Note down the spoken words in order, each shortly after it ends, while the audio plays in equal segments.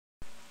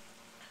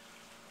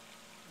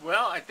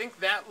Well, I think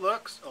that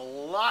looks a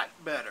lot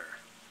better.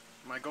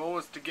 My goal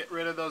was to get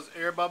rid of those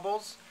air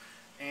bubbles,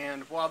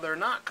 and while they're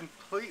not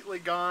completely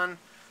gone,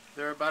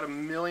 they're about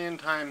 1,000,000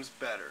 times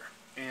better,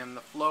 and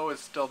the flow is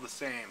still the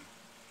same.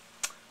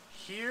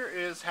 Here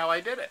is how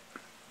I did it.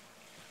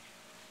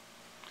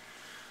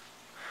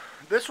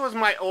 This was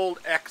my old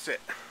exit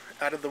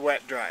out of the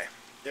wet dry.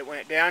 It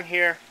went down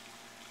here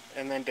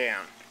and then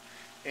down,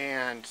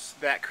 and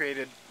that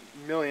created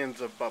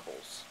millions of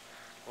bubbles.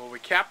 Well, we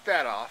capped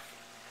that off,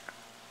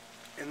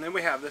 and then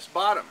we have this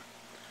bottom.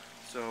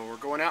 So we're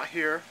going out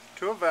here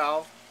to a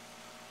valve,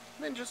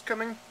 and then just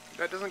coming,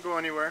 that doesn't go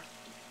anywhere,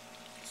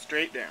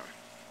 straight down.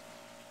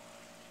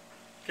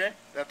 Okay,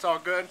 that's all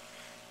good,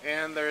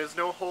 and there is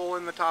no hole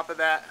in the top of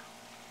that.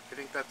 I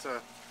think that's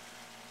a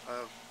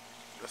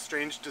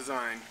strange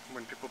design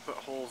when people put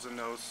holes in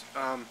those.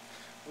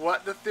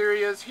 What the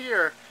theory is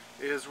here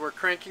is we're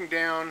cranking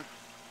down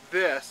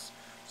this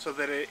so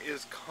that it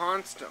is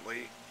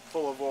constantly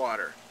full of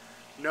water.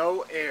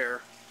 No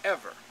air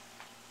ever.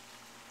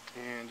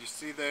 And you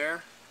see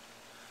there,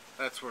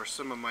 that's where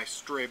some of my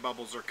stray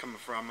bubbles are coming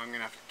from. I'm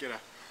gonna have to get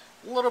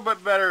a little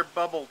bit better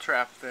bubble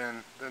trap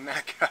than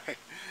that guy.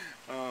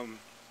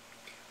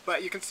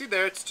 But you can see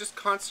there, it's just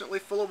constantly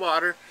full of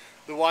water.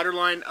 The water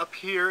line up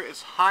here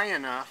is high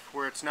enough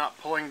where it's not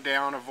pulling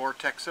down a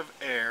vortex of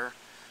air.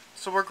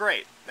 So we're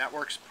great. That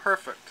works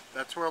perfect.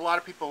 That's where a lot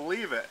of people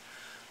leave it.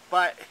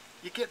 But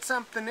you get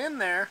something in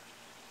there,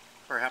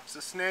 perhaps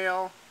a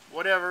snail,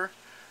 whatever,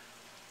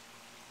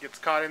 gets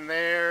caught in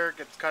there,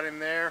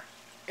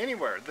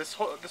 anywhere. This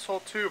whole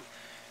tube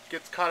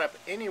gets caught up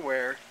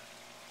anywhere.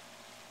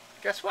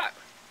 Guess what?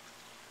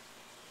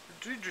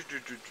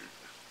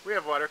 We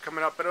have water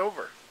coming up and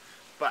over.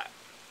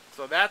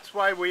 So that's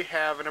why we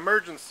have an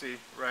emergency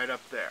right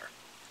up there.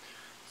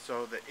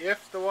 So that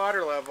if the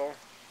water level,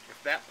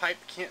 if that pipe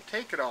can't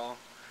take it all,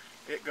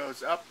 it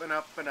goes up and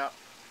up and up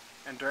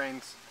and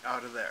drains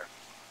out of there.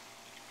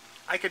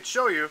 I could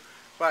show you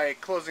by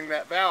closing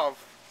that valve.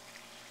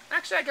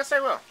 Actually, I guess I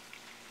will.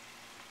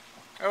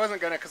 I wasn't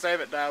gonna because I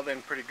have it dialed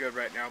in pretty good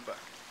right now, but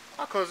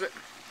I'll close it.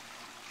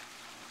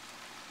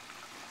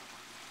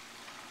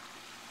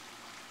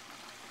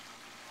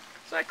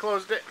 So I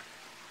closed it,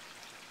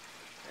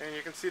 and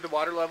you can see the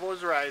water level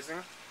is rising.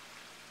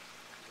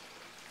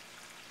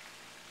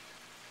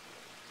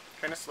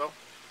 Kind of slow.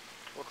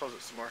 We'll close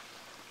it some more.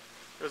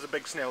 There's a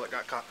big snail that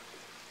got caught.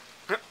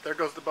 There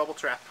goes the bubble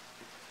trap.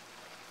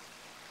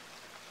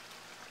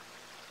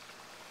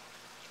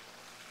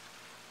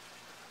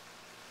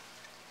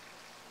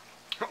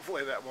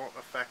 Hopefully that won't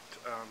affect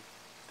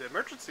the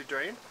emergency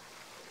drain.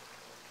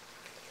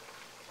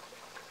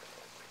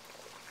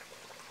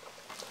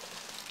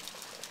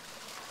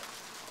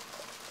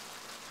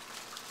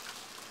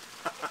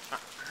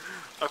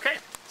 Okay,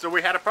 so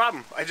we had a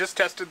problem. I just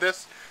tested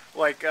this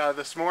like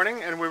this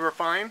morning and we were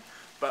fine,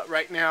 but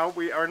right now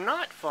we are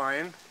not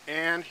fine,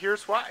 and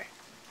here's why.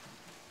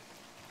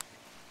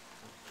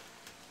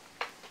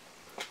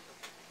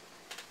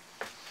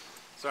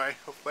 Sorry,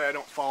 hopefully I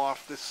don't fall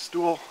off this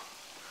stool.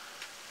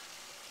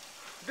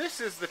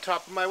 This is the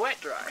top of my wet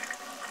dry.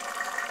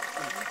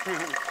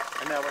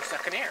 And now we're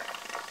sucking air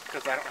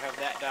because I don't have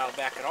that dialed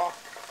back at all.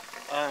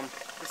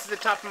 This is the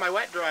top of my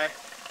wet dry.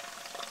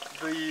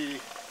 The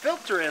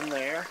filter in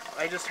there,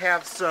 I just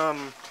have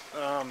some,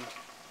 I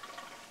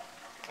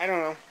don't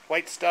know,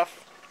 white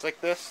stuff. It's like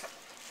this.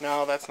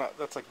 No, that's not,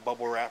 that's like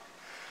bubble wrap.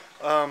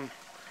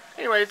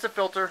 Anyway, it's a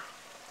filter.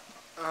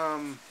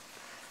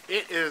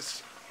 It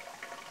is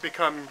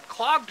become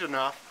clogged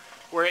enough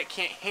where it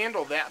can't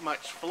handle that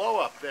much flow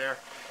up there,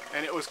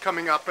 and it was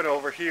coming up and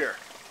over here.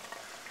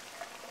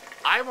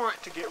 I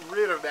want to get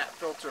rid of that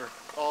filter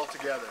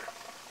altogether.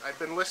 I've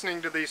been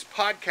listening to these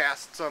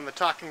podcasts on the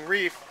Talking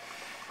Reef.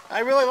 I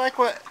really like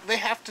what they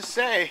have to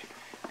say,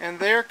 and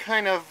they're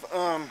kind of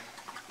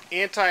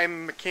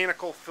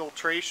anti-mechanical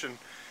filtration,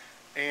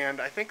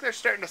 and I think they're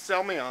starting to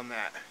sell me on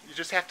that. You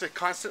just have to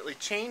constantly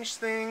change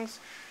things,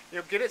 you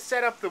know, get it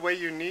set up the way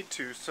you need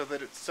to so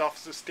that it's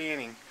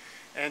self-sustaining.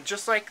 And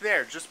just like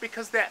there, just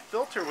because that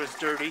filter was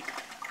dirty,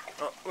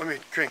 let me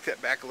crank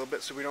that back a little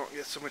bit so we don't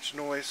get so much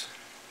noise.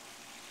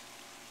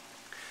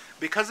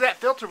 Because that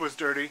filter was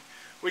dirty,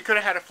 we could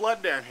have had a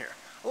flood down here.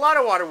 A lot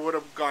of water would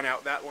have gone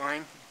out that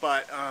line,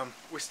 but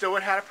we still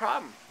would have had a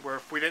problem, where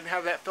if we didn't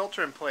have that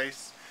filter in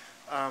place,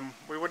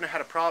 we wouldn't have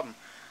had a problem.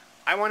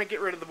 I want to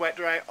get rid of the wet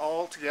dry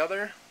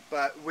altogether,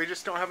 but we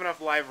just don't have enough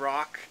live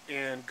rock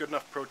and good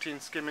enough protein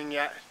skimming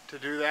yet to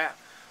do that.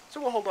 So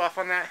we'll hold off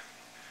on that.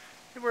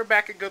 We're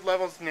back at good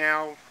levels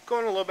now,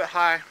 going a little bit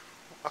high.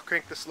 I'll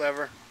crank this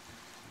lever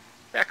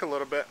back a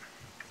little bit,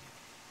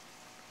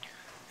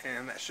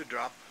 and that should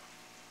drop.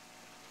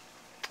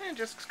 And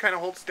just kind of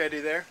hold steady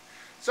there.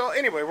 So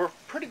anyway, we're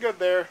pretty good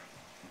there. A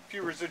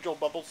few residual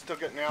bubbles still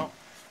getting out.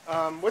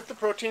 With the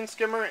protein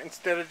skimmer,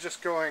 instead of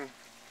just going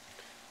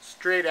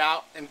straight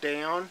out and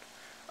down,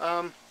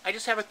 I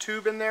just have a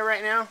tube in there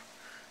right now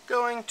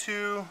going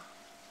to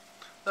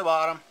the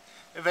bottom.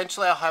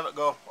 Eventually I'll have it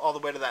go all the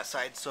way to that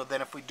side, so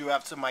then if we do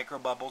have some micro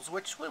bubbles,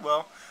 which we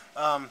will,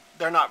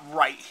 they're not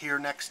right here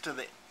next to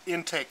the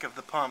intake of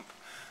the pump.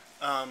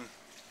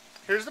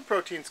 Here's the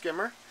protein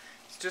skimmer.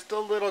 It's just a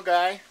little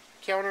guy,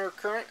 counter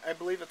current I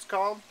believe it's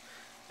called,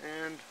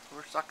 and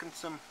we're sucking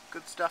some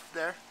good stuff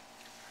there.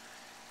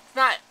 It's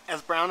not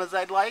as brown as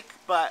I'd like,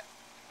 but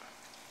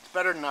it's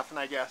better than nothing,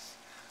 I guess.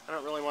 I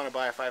don't really want to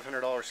buy a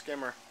 $500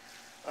 skimmer.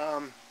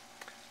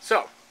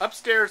 So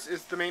upstairs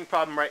is the main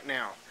problem right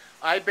now.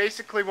 I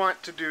basically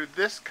want to do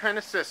this kind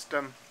of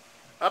system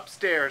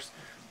upstairs,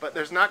 but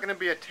there's not going to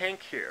be a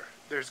tank here.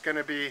 It's going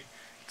to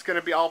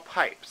be all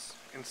pipes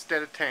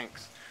instead of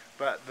tanks.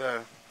 But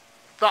the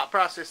thought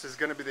process is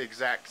going to be the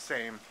exact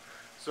same.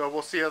 So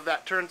we'll see how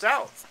that turns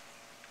out.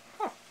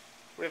 Oh,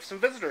 we have some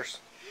visitors.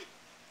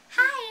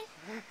 Hi.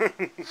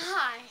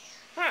 Hi.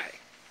 Hi.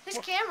 Whose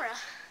camera?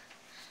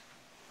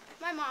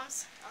 My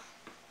mom's. Oh.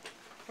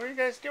 What are you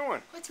guys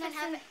doing? What's been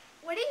happening?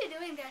 What are you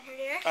doing down here,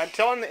 dear? I'm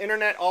telling the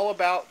internet all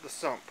about the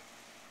sump.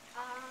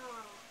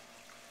 Oh.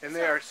 And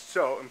they are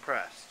so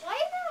impressed. Why are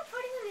you not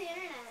putting on the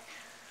internet?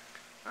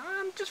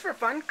 Just for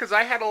fun, because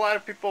I had a lot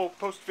of people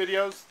post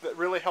videos that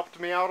really helped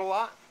me out a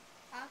lot.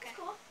 Okay.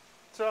 Cool.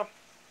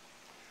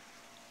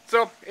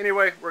 So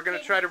anyway, we're going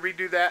to try to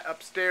redo that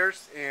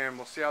upstairs, and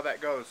we'll see how that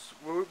goes.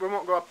 We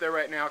won't go up there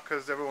right now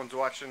because everyone's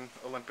watching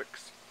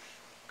Olympics.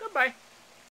 Goodbye.